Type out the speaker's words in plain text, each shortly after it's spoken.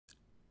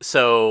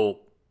So,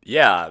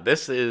 yeah,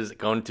 this is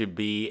going to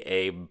be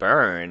a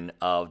burn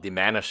of the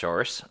mana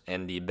source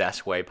in the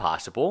best way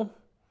possible.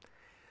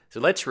 So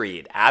let's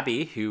read.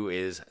 Abby, who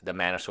is the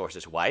mana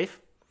source's wife,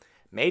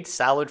 made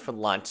salad for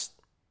lunch.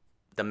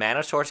 The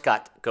mana source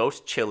got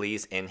ghost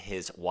chilies in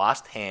his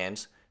washed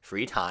hands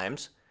 3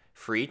 times.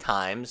 3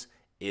 times.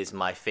 Is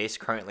my face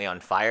currently on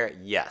fire?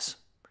 Yes.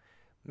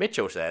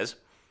 Mitchell says,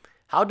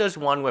 how does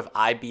one with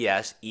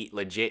IBS eat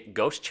legit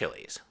ghost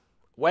chilies?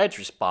 Wedge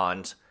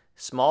responds,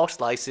 small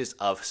slices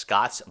of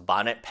Scott's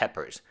bonnet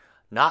peppers.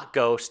 Not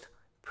ghost,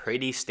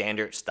 pretty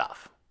standard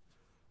stuff.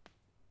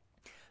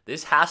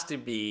 This has to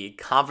be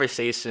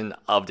conversation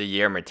of the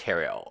year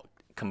material.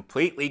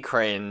 Completely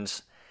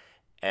cringe,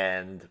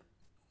 and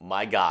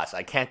my gosh,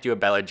 I can't do a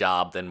better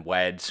job than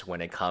Wedge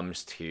when it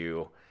comes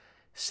to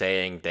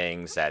saying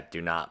things that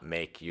do not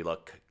make you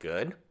look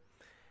good.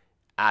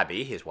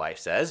 Abby, his wife,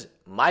 says,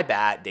 my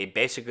bad, they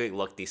basically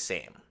look the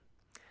same.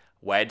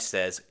 Wedge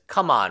says,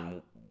 come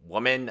on,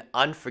 woman,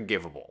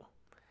 unforgivable.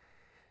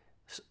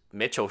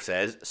 Mitchell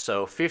says,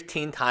 so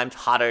 15 times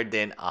hotter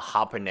than a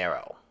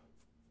habanero.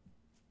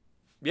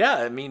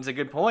 Yeah, it means a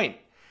good point.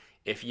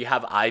 If you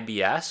have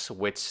IBS,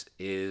 which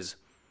is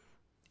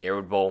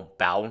irritable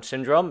bowel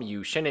syndrome,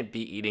 you shouldn't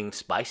be eating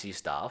spicy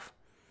stuff.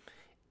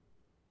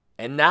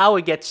 And now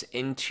it gets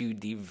into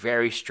the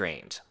very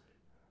strange,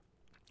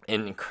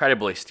 an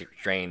incredibly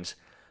strange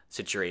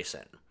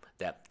situation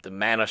that the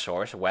mana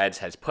source, Wedge,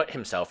 has put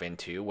himself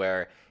into,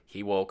 where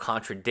he will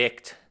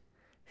contradict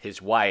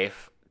his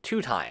wife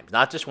 2 times,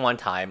 not just 1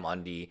 time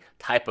on the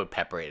type of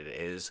pepper it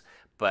is,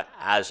 but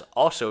as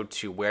also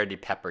to where the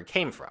pepper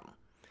came from.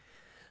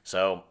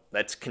 So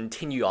let's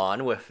continue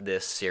on with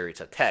this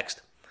series of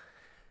text.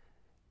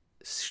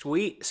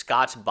 Sweet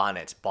Scott's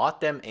bonnets,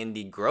 bought them in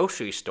the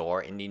grocery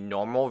store in the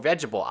normal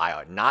vegetable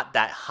aisle. Not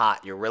that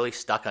hot, you're really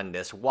stuck on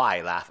this.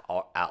 Why? Laugh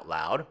out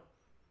loud.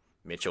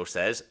 Mitchell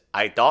says,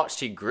 I thought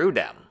she grew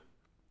them.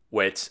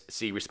 Which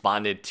she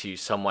responded to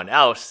someone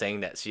else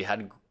saying that she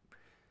had,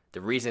 the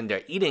reason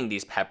they're eating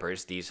these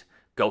peppers, these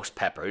ghost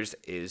peppers,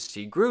 is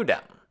she grew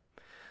them.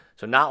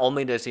 So not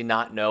only does he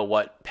not know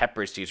what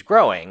peppers she's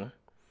growing,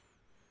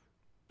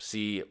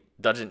 she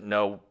doesn't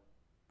know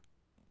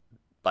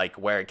like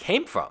where it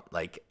came from.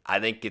 Like, I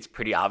think it's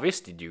pretty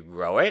obvious. Did you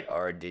grow it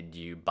or did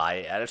you buy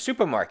it at a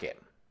supermarket?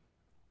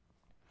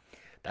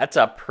 That's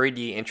a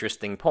pretty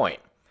interesting point.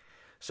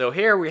 So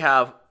here we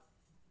have,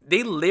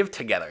 they live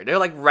together. They're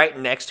like right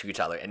next to each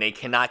other and they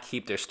cannot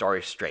keep their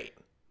story straight.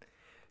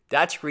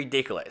 That's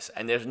ridiculous.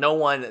 And there's no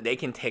one, they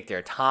can take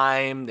their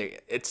time.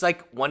 It's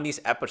like one of these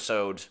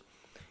episodes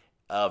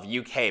of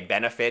UK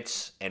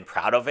Benefits and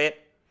Proud of It.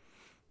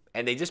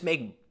 And they just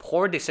make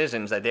poor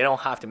decisions that they don't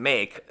have to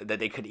make, that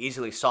they could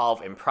easily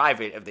solve in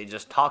private if they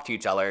just talk to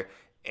each other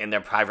in their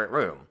private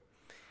room.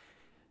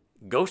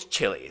 Ghost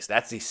chilies.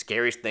 That's the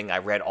scariest thing I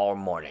read all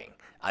morning.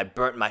 I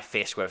burnt my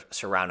face with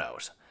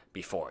Serranos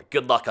before.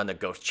 Good luck on the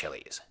ghost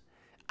chilies.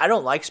 I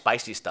don't like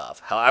spicy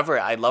stuff. However,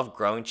 I love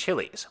growing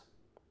chilies.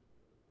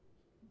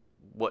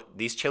 What,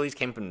 these chilies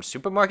came from the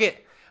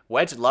supermarket?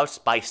 Wedge loves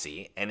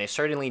spicy, and it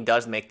certainly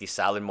does make the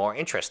salad more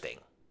interesting.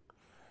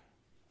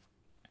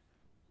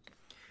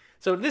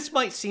 So this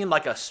might seem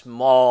like a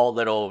small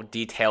little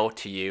detail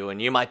to you,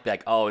 and you might be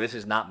like, oh, this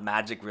is not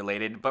magic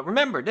related. But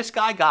remember, this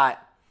guy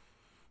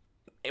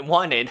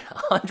wanted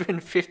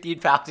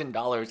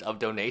 $150,000 of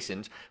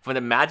donations from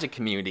the magic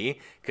community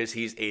because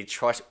he's a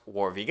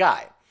trustworthy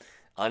guy.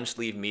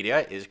 Unsleeved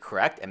Media is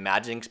correct.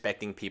 Imagine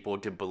expecting people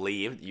to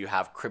believe you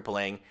have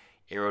crippling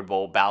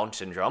irritable bowel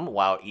syndrome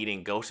while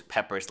eating ghost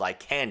peppers like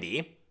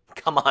candy.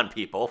 Come on,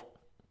 people.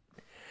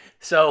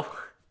 So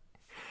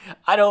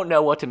I don't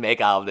know what to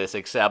make out of this,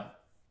 except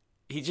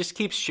he just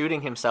keeps shooting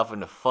himself in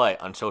the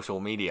foot on social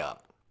media.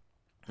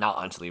 Not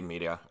Unsleeved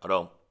Media,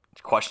 although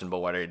it's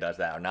questionable whether he does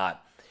that or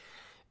not.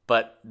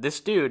 But this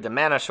dude, the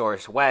mana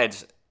source,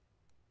 Wedge,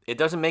 it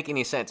doesn't make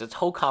any sense. This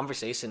whole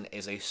conversation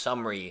is a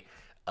summary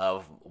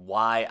of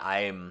why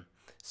I'm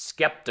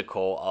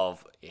skeptical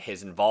of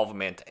his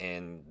involvement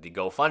in the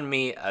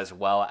GoFundMe, as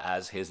well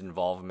as his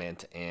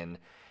involvement in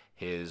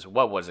his,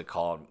 what was it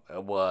called?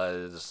 It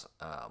was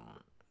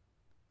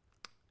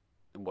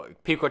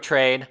Pico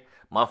Trade,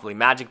 monthly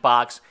Magic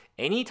Box.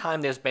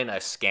 Anytime there's been a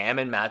scam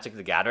in Magic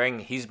the Gathering,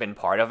 he's been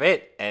part of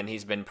it, and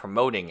he's been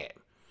promoting it.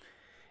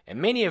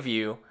 And many of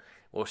you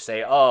will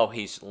say, oh,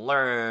 he's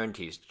learned,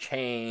 he's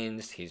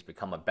changed, he's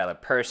become a better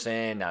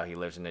person, now he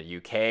lives in the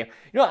UK.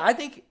 You know, I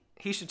think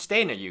he should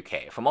stay in the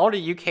UK. From all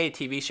the UK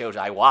TV shows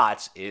I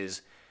watch,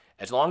 is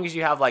as long as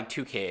you have like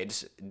 2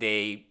 kids,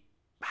 the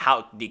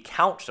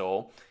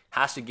council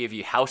has to give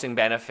you housing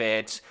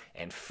benefits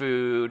and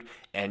food,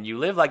 and you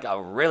live like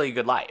a really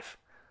good life.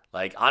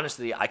 Like,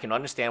 honestly, I can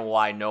understand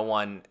why no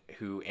one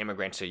who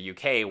immigrates to the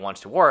UK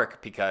wants to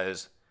work,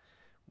 because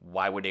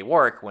why would they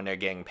work when they're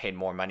getting paid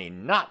more money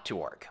not to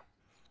work?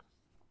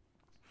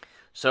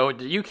 So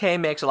the UK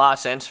makes a lot of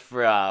sense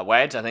for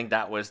Wedge. I think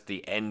that was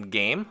the end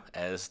game,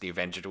 as the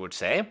Avengers would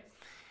say.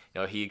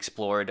 he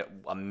explored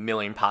a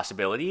million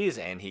possibilities,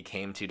 and he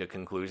came to the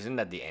conclusion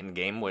that the end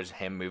game was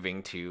him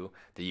moving to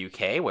the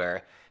UK,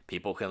 where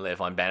people can live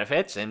on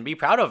benefits and be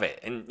proud of it,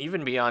 and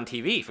even be on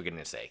TV, for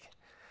goodness sake.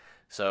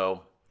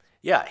 So,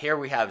 yeah, here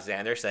we have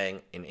Xander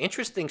saying, an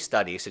interesting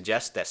study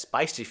suggests that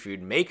spicy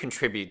food may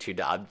contribute to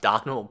the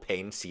abdominal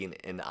pain seen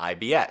in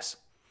IBS.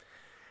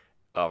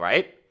 All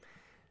right.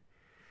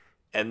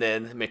 And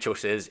then Mitchell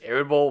says,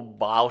 irritable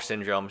bowel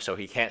syndrome, so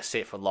he can't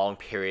sit for long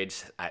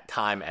periods at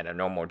time at a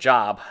normal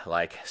job,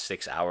 like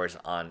 6 hours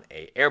on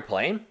an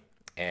airplane,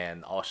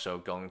 and also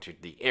going to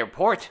the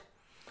airport,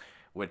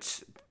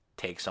 which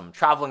takes some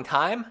traveling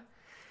time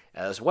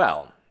as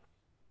well.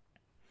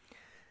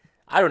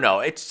 I don't know.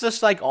 It's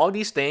just like all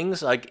these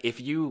things, like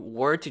if you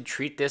were to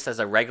treat this as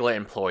a regular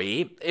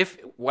employee, if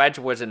Wedge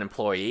was an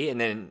employee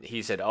and then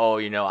he said, oh,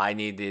 I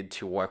needed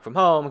to work from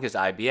home because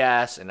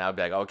IBS, and I'd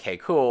be like, okay,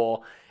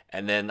 cool.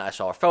 And then I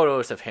saw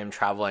photos of him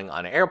traveling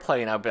on an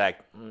airplane. I'd be like,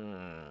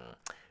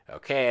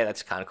 okay,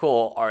 that's kind of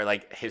cool. Or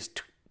like his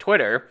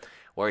Twitter,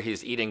 where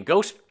he's eating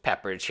ghost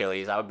pepper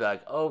chilies. I would be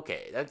like,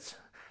 okay, that's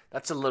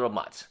a little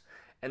much.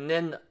 And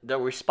then the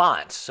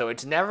response. So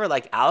it's never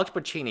like Alex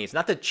Pacini. It's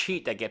not the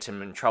cheat that gets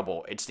him in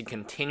trouble. It's the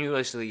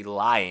continuously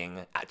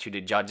lying to the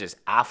judges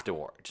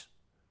afterwards.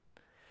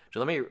 So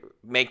let me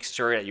make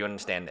sure that you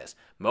understand this.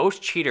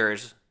 Most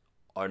cheaters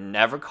are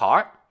never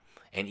caught.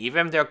 And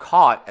even if they're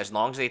caught, as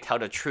long as they tell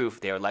the truth,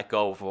 they are let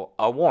go for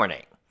a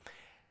warning.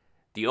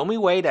 The only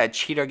way that a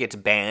cheater gets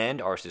banned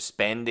or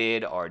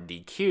suspended or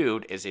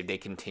DQ'd is if they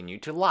continue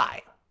to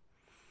lie.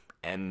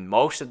 And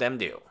most of them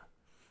do,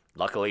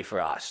 luckily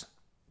for us.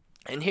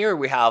 And here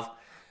we have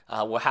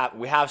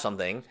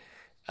something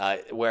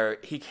where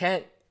he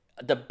can't,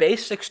 the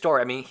basic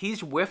story, I mean,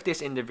 he's with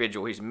this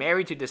individual, he's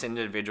married to this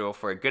individual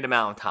for a good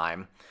amount of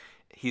time.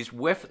 He's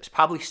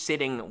probably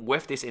sitting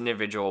with this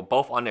individual,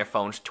 both on their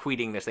phones,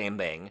 tweeting the same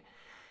thing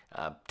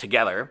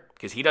together,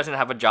 because he doesn't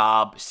have a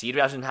job. C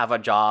doesn't have a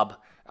job.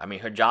 I mean,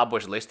 her job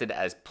was listed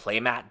as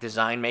playmat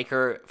design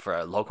maker for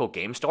a local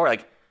game store.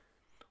 Like,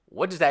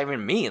 what does that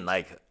even mean?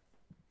 Like,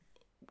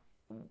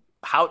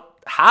 how's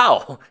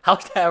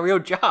that a real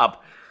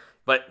job?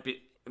 But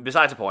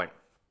besides the point.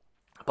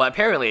 But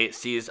apparently,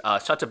 she's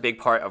such a big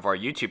part of our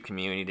YouTube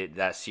community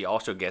that she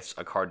also gets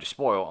a card to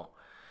spoil.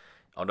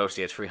 Although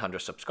she has 300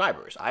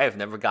 subscribers. I have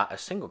never got a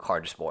single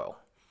card to spoil.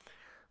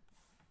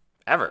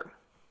 Ever.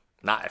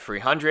 Not at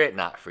 300,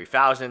 not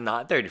 3,000,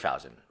 not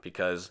 30,000.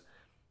 Because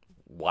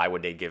why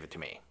would they give it to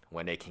me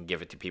when they can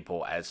give it to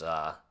people as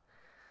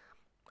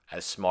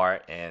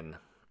smart and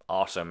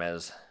awesome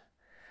as...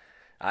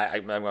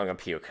 I'm going to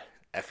puke.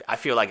 I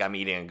feel like I'm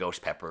eating a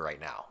ghost pepper right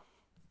now.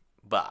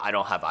 But I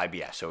don't have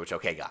IBS, so it's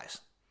okay,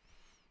 guys.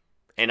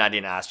 And I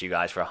didn't ask you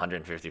guys for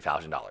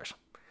 $150,000.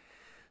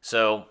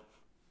 So...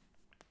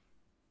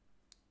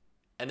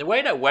 And the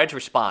way that Wedge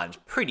responds,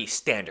 pretty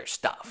standard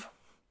stuff.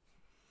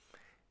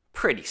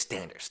 Pretty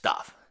standard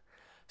stuff.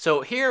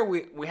 So here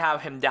we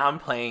have him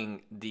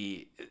downplaying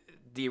the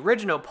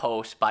original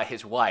post by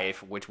his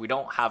wife, which we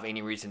don't have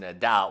any reason to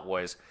doubt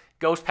was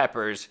ghost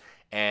peppers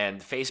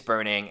and face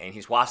burning, and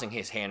he's washing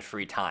his hand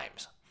 3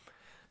 times.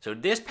 So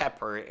this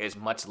pepper is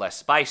much less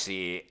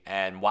spicy,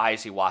 and why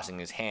is he washing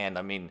his hand?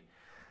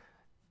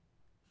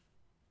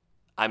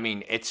 I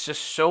mean, it's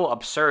just so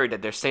absurd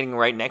that they're sitting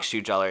right next to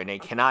each other and they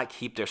cannot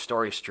keep their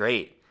story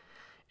straight.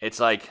 It's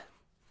like,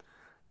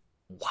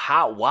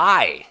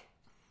 why?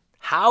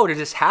 How did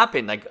this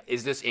happen? Like,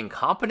 is this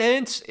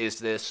incompetence? Is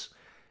this,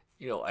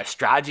 a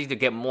strategy to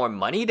get more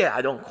money that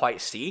I don't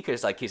quite see?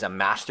 Because, like, he's a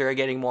master at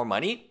getting more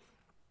money.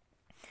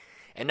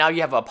 And now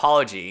you have an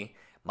apology.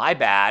 My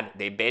bad.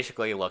 They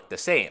basically look the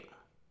same.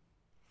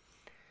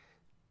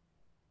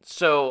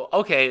 So,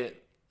 okay,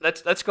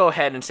 let's go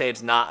ahead and say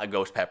it's not a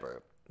ghost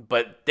pepper.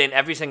 But then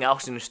everything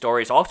else in the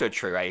story is also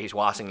true, right? He's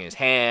washing his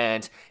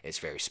hands. It's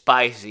very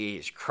spicy.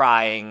 He's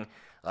crying.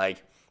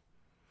 Like,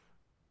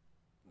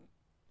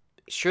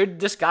 should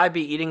this guy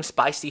be eating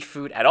spicy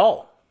food at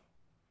all?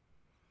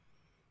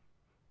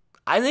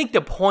 I think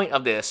the point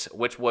of this,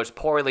 which was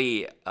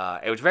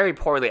very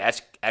poorly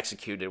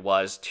executed,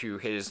 was to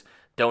his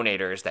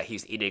donators that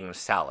he's eating a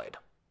salad.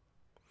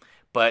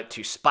 But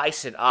to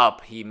spice it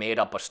up, he made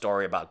up a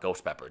story about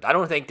ghost peppers. I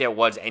don't think there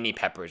was any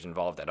peppers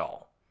involved at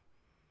all.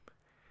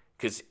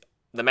 Because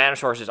the man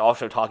source is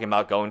also talking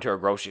about going to a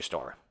grocery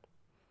store.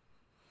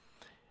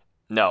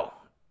 No,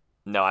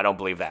 I don't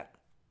believe that.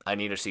 I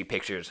need to see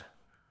pictures.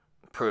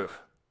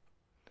 Proof.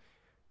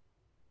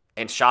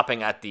 And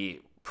shopping at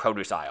the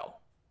produce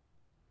aisle.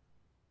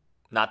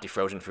 Not the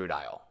frozen food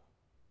aisle.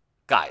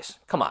 Guys,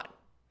 come on.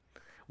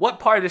 What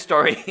part of the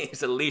story is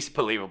the least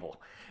believable?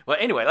 Well,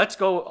 anyway, let's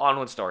go on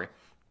with the story.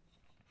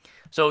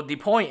 So the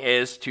point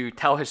is to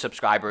tell his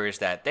subscribers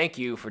that thank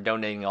you for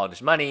donating all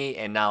this money,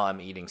 and now I'm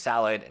eating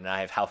salad, and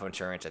I have health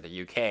insurance at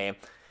the UK, and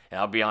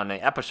I'll be on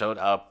an episode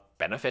of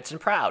Benefits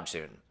and Proud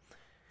soon.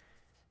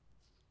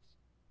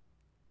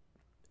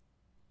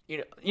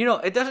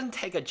 It doesn't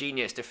take a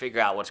genius to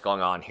figure out what's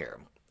going on here.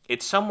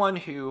 It's someone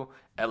who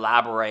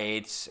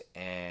elaborates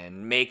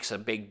and makes a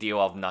big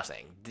deal of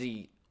nothing.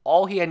 The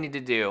All he had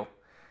needed to do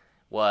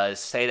was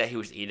say that he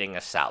was eating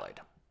a salad.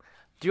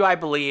 Do I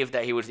believe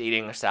that he was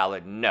eating a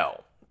salad?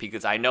 No,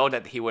 because I know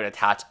that he would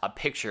attach a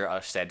picture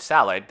of said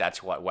salad.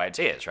 That's what Wedge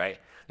is, right?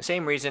 The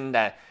same reason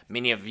that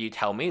many of you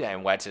tell me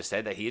that Wedge has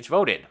said that he is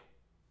voted.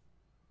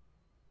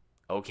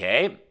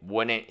 Okay,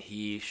 wouldn't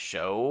he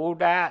show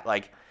that?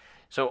 Like,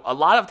 so a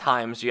lot of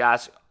times you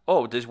ask,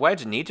 oh, does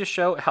Wedge need to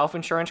show a health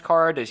insurance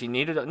card? Does he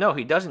need to? No,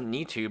 he doesn't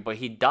need to, but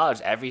he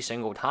does every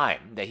single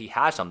time that he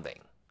has something.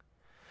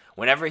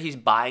 Whenever he's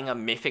buying a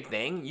mythic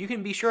thing, you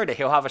can be sure that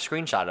he'll have a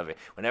screenshot of it.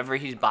 Whenever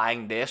he's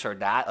buying this or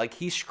that, like,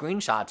 he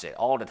screenshots it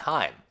all the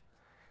time.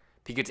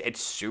 Because it's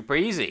super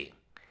easy.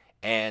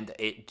 And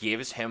it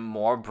gives him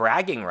more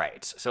bragging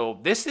rights. So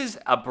this is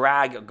a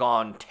brag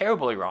gone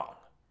terribly wrong,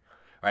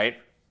 right?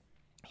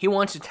 He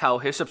wants to tell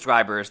his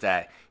subscribers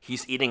that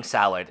he's eating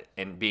salad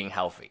and being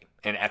healthy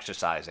and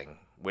exercising,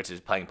 which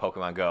is playing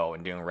Pokemon Go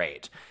and doing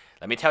raids.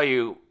 Let me tell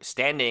you,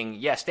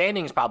 standing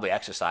is probably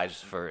exercise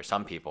for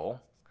some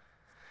people.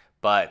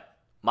 But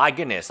my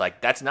goodness,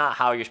 like, that's not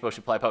how you're supposed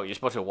to play Pokemon. You're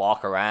supposed to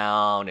walk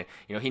around. And,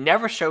 you know, he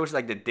never shows,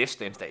 like, the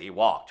distance that he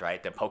walked,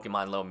 right? The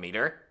Pokemon little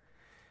meter.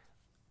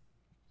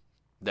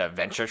 The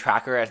adventure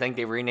tracker, I think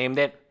they renamed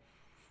it.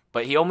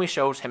 But he only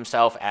shows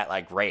himself at,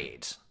 like,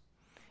 raids.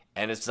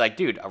 And it's like,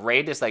 dude, a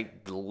raid is,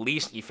 like, the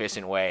least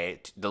efficient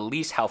way, the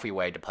least healthy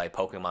way to play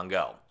Pokemon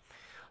Go.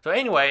 So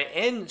anyway,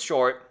 in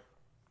short,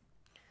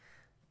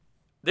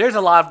 there's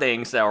a lot of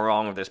things that are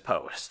wrong with this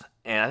post.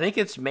 And I think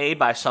it's made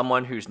by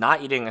someone who's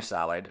not eating a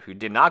salad, who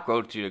did not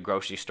go to the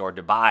grocery store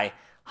to buy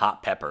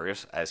hot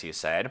peppers, as he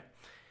said,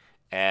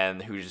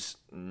 and who's,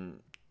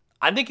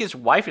 I think his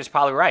wife is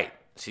probably right.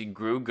 She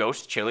grew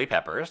ghost chili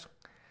peppers.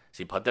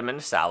 She put them in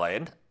a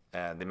salad.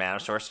 The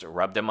Manosaurus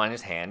rubbed them on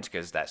his hands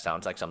because that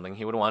sounds like something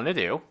he would want to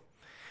do.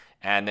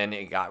 And then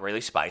it got really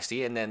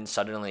spicy. And then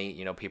suddenly,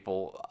 you know,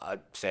 people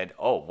said,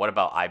 oh, what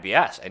about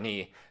IBS? And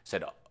he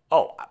said,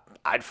 oh,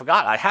 I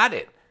forgot I had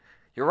it.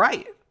 You're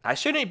right. I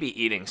shouldn't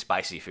be eating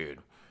spicy food.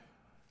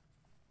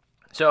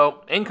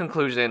 So, in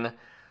conclusion,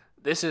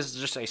 this is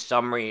just a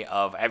summary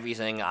of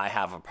everything I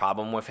have a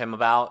problem with him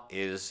about,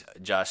 is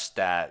just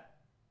that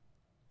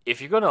if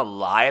you're going to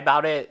lie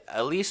about it,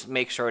 at least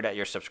make sure that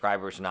your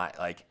subscribers not,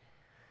 like,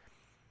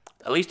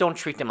 at least don't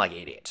treat them like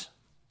idiots.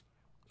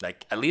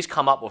 Like, at least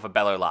come up with a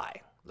better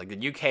lie. Like,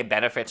 the UK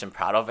benefits and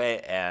proud of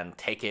it and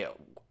take it,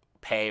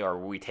 pay, or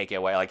we take it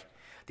away. Like,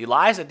 the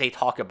lies that they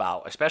talk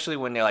about, especially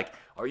when they're like,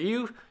 are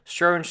you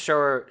sure and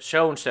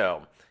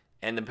so?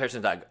 And the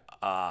person's like,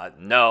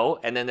 no.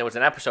 And then there was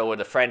an episode where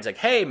the friend's like,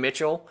 hey,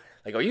 Mitchell.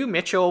 Like, are you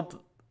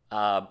Mitchell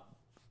Brown?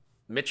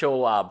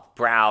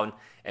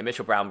 And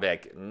Mitchell Brown would be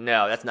like,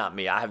 no, that's not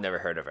me. I have never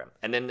heard of him.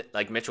 And then,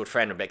 like, Mitchell's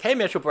friend would be like, hey,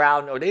 Mitchell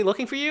Brown, are they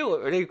looking for you?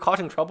 Are they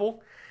causing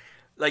trouble?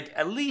 Like,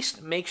 at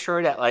least make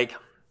sure that, like,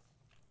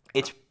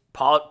 it's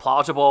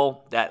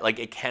plausible, that, like,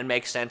 it can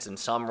make sense in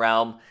some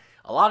realm.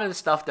 A lot of this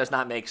stuff does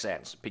not make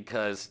sense,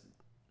 because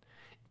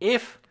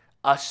if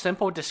a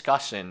simple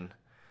discussion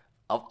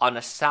on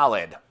a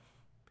salad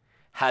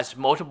has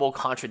multiple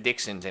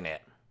contradictions in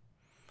it,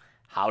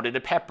 how did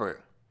the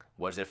pepper?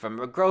 Was it from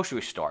a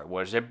grocery store?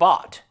 Was it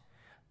bought?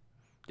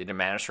 Did the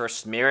manager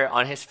smear it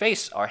on his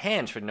face or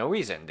hands for no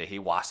reason? Did he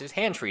wash his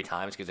hands 3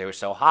 times because they were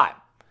so hot?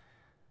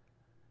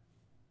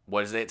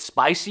 Was it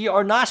spicy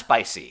or not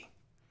spicy?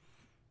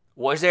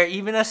 Was there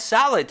even a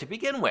salad to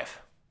begin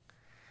with?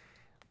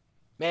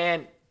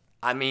 Man,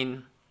 I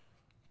mean,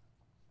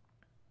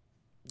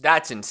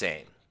 that's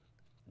insane.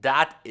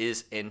 That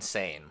is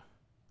insane.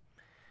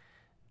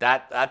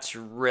 That's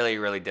really,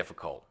 really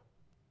difficult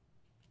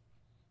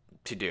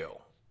to do.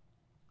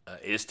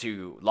 Is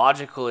to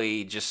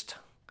logically just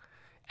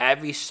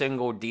every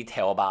single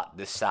detail about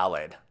this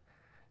salad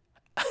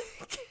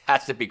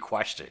has to be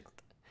questioned.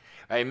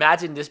 Right?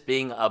 Imagine this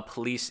being a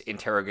police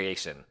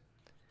interrogation.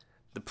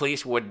 The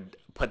police would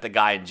put the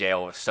guy in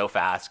jail so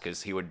fast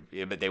because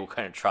they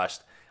couldn't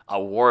trust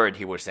a word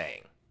he was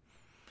saying.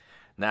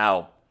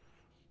 Now,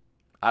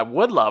 I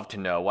would love to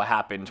know what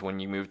happens when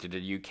you move to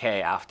the UK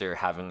after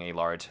having a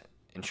large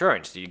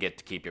insurance. Do you get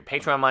to keep your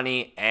Patreon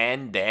money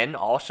and then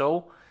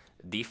also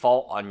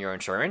default on your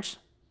insurance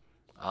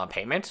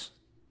payments?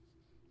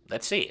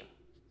 Let's see.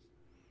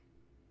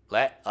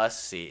 Let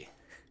us see.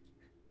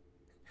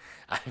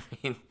 I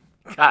mean,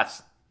 gosh.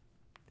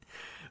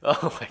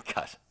 Oh my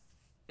gosh.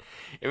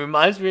 It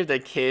reminds me of the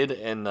kid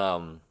in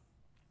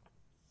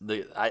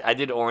I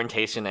did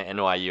orientation at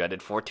NYU. I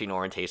did 14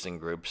 orientation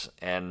groups,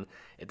 and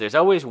there's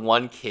always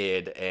one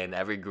kid in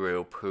every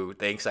group who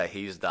thinks that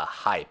he's the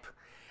hype,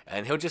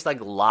 and he'll just like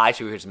lie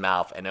through his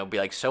mouth, and it'll be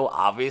like so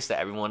obvious that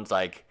everyone's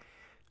like,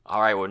 all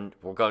right,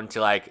 we're going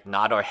to like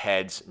nod our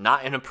heads,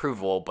 not in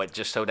approval, but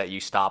just so that you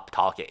stop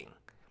talking.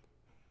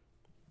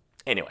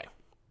 Anyway,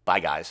 bye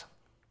guys.